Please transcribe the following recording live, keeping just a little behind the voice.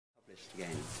published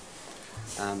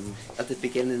again. At the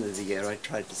beginning of the year I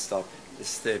tried to stop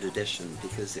this third edition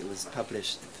because it was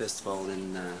published first of all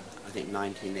in I think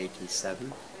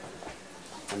 1987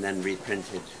 and then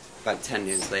reprinted about 10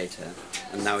 years later,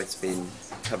 and now it's been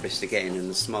published again in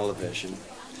a smaller version.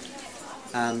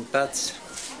 But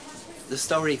the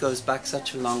story goes back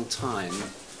such a long time,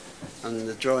 and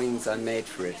the drawings I made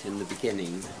for it in the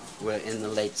beginning were in the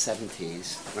late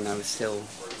 70s when I was still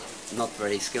not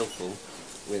very skillful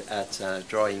at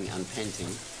drawing and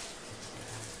painting.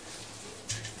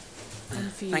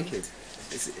 Thank you.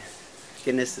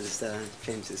 Guinness is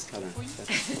James's colour.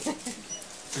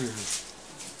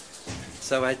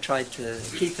 So I tried to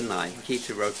keep an eye. Keith,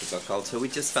 who wrote the book also, we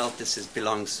just felt this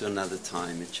belongs to another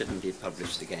time. It shouldn't be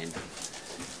published again.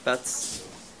 But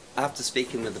after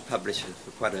speaking with the publisher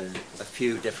for quite a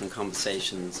few different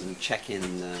conversations and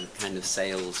checking kind of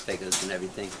sales figures and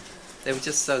everything, they were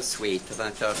just so sweet that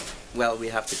I thought, well, we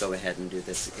have to go ahead and do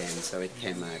this again. So it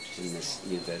came out in this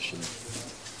new version.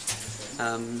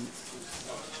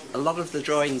 A lot of the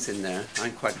drawings in there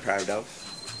I'm quite proud of,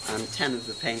 and 10 of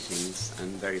the paintings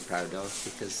I'm very proud of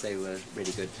because they were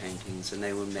really good paintings, and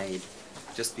they were made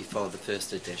just before the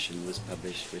first edition was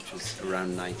published, which was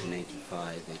around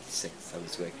 1985, 86. I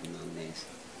was working on these.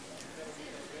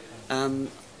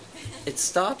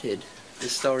 The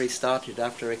story started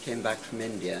after I came back from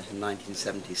India in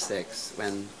 1976,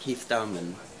 when Keith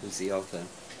Dowman, who's the author,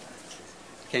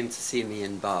 came to see me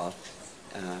in Bath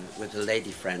with a lady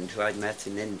friend who I'd met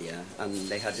in India, and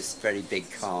they had this very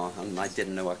big car, and I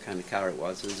didn't know what kind of car it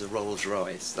was. It was a Rolls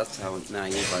Royce. That's how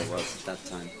naive I was at that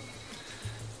time.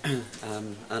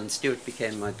 And Stuart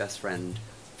became my best friend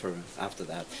after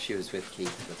that. She was with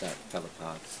Keith, but that fell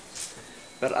apart.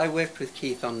 But I worked with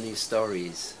Keith on these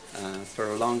stories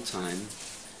for a long time,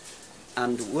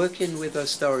 and working with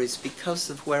those stories because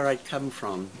of where I'd come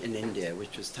from in India,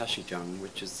 which was Tashijong,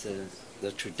 which is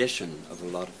the tradition of a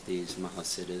lot of these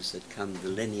Mahasiddhas the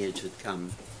lineage had come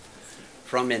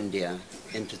from India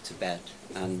into Tibet,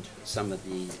 and some of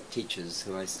the teachers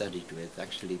who I studied with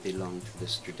actually belong to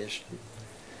this tradition,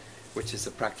 which is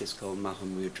a practice called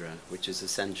Mahamudra, which is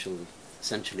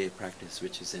essentially a practice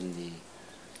which is in the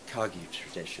Kagyu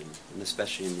tradition, and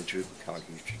especially in the Drupa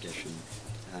Kagyu tradition.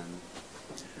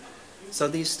 So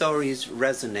these stories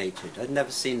resonated. I'd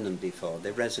never seen them before.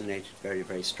 They resonated very,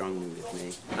 very strongly with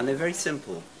me. And they're very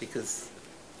simple because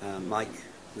Mike,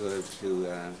 who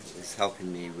is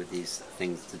helping me with these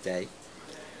things today,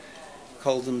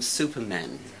 called them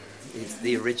supermen. It's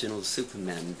the original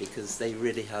supermen because they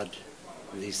really had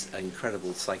these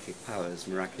incredible psychic powers,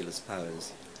 miraculous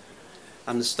powers.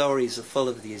 And the stories are full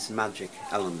of these magic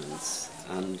elements.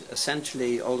 And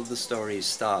essentially all of the stories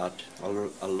start, or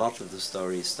a lot of the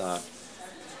stories start,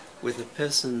 with a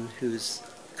person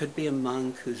could be a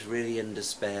monk who's really in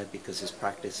despair because his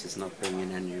practice is not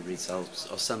bringing any results,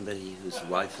 or somebody whose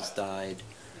wife has died,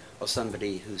 or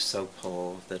somebody who's so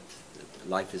poor that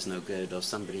life is no good, or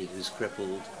somebody who's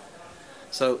crippled.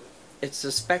 So it's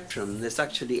a spectrum. There's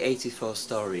actually 84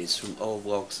 stories from all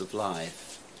walks of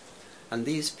life. And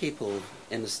these people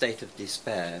in a state of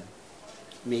despair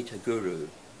meet a guru,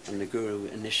 and the guru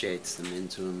initiates them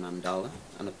into a mandala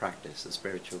and a practice, a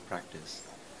spiritual practice.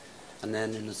 And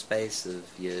then in a space of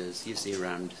years, usually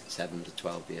around 7 to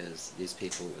 12 years, these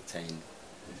people attain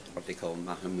what they call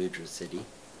Mahamudra Siddhi.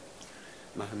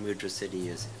 Mahamudra Siddhi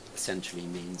essentially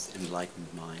means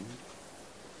enlightened mind.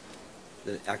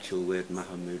 The actual word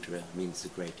Mahamudra means the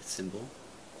great symbol.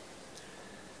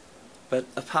 But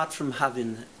apart from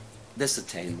having this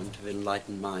attainment of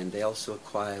enlightened mind, they also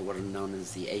acquire what are known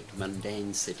as the 8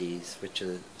 mundane siddhis, which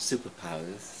are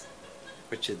superpowers,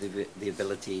 which are the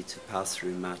ability to pass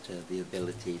through matter, the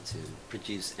ability to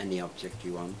produce any object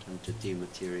you want and to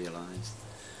dematerialize,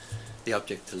 the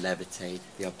object to levitate,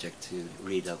 the object to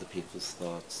read other people's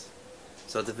thoughts.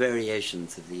 So the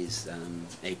variations of these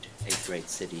 8 great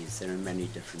siddhis, there are many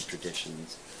different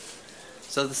traditions.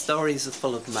 So the stories are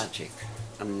full of magic,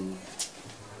 and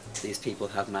these people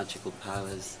have magical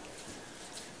powers.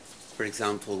 For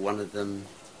example, one of them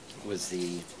was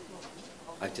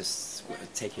I've just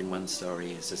taken one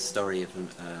story. It's a story of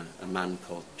a man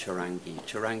called Churangi.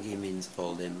 Churangi means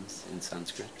 4 limbs in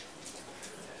Sanskrit.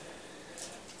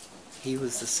 He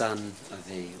was the son of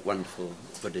a wonderful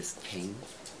Buddhist king,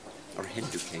 or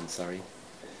Hindu king, sorry,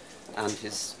 and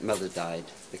his mother died,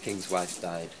 the king's wife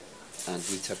died, and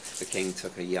the king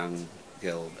took a young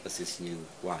girl as his new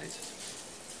wife.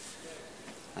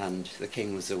 And the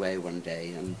king was away one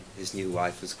day, and his new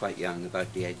wife was quite young,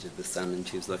 about the age of the sun, and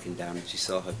she was looking down and she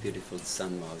saw how beautiful the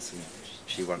sun was, and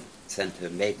she sent her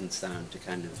maidens down to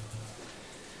kind of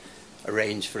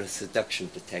arrange for a seduction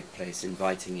to take place,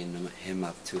 inviting him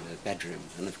up to her bedroom.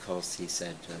 And of course he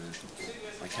said,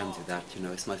 I can't do that, you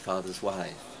know, it's my father's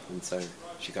wife. And so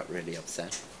she got really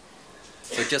upset.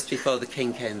 So just before the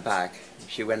king came back,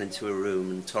 she went into a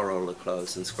room and tore all her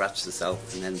clothes and scratched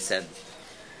herself, and then said,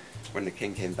 when the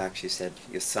king came back, she said,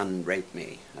 your son raped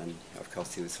me. And of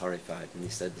course he was horrified, and he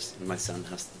said, my son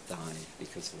has to die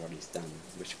because of what he's done,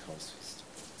 which of course was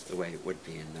the way it would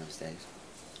be in those days.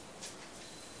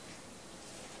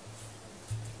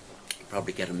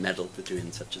 Probably get a medal for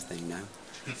doing such a thing now.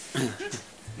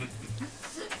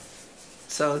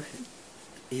 So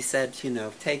he said, you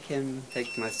know, take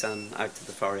my son out to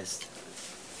the forest,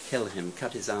 kill him,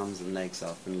 cut his arms and legs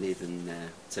off, and leave him there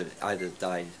to either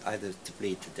to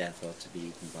bleed to death or to be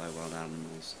eaten by wild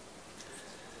animals.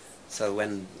 So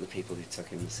when the people who took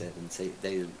him said, and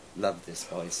they loved this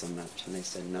boy so much, and they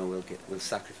said, no, we'll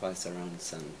sacrifice our own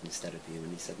son instead of you.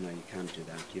 And he said, no, you can't do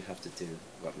that. You have to do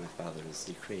what my father has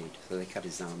decreed. So they cut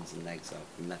his arms and legs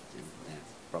off and left him there,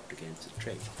 propped against a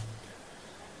tree.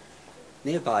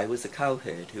 Nearby was a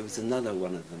cowherd who was another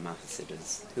one of the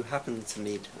Mahasiddhas, who happened to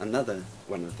meet another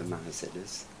one of the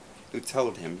Mahasiddhas, who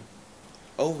told him,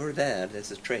 over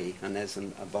there's a tree, and there's a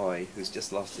boy who's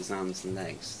just lost his arms and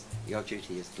legs. Your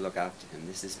duty is to look after him.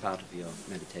 This is part of your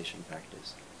meditation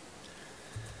practice.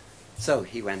 So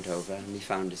he went over and he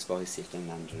found this boy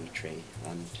sitting under a tree,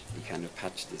 and he kind of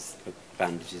put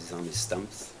bandages on his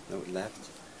stumps that were left,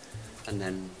 and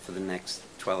then for the next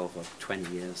 12 or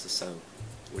 20 years or so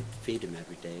would feed him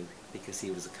every day, because he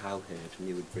was a cowherd and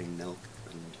he would bring milk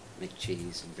and make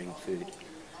cheese and bring food.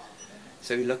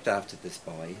 So he looked after this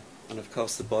boy, and of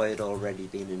course the boy had already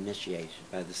been initiated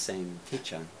by the same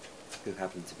teacher, who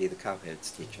happened to be the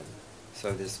cowherd's teacher.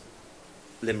 So this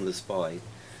limbless boy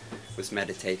was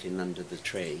meditating under the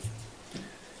tree,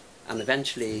 and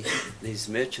eventually these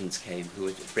merchants came who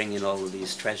were bringing all of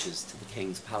these treasures to the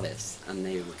king's palace, and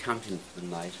they were camping for the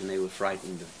night, and they were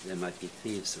frightened that there might be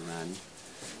thieves around.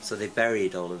 So they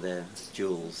buried all of their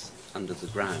jewels under the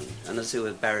ground, and as they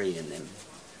were burying them,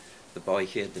 the boy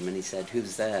heard them and he said,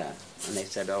 who's there? And they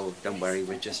said, oh, don't worry,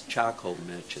 we're just charcoal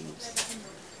merchants.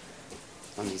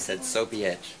 And he said, so be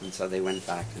it. And so they went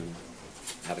back and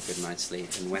had a good night's sleep.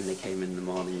 And when they came in the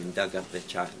morning and dug up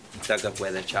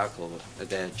where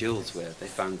their jewels were, they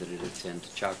found that it had turned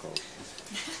to charcoal.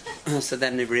 So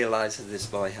then they realized that this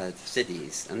boy had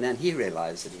siddhis, and then he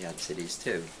realized that he had siddhis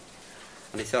too.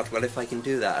 And he thought, well, if I can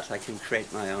do that, I can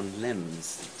create my own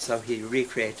limbs. So he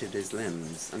recreated his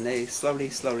limbs, and they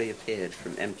slowly appeared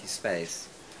from empty space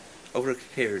over a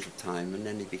period of time, and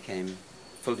then he became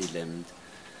fully limbed.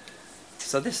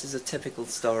 So this is a typical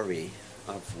story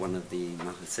of one of the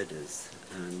Mahasiddhas,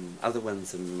 and other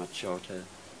ones are much shorter,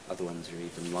 other ones are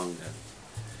even longer.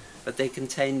 But they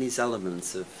contain these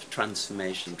elements of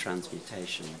transformation,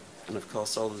 transmutation, and of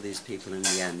course all of these people in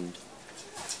the end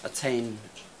attain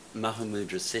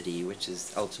Mahamudra Siddhi, which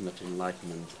is ultimate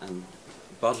enlightenment, and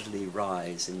bodily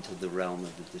rise into the realm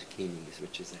of the Dakinis,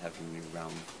 which is a heavenly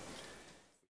realm.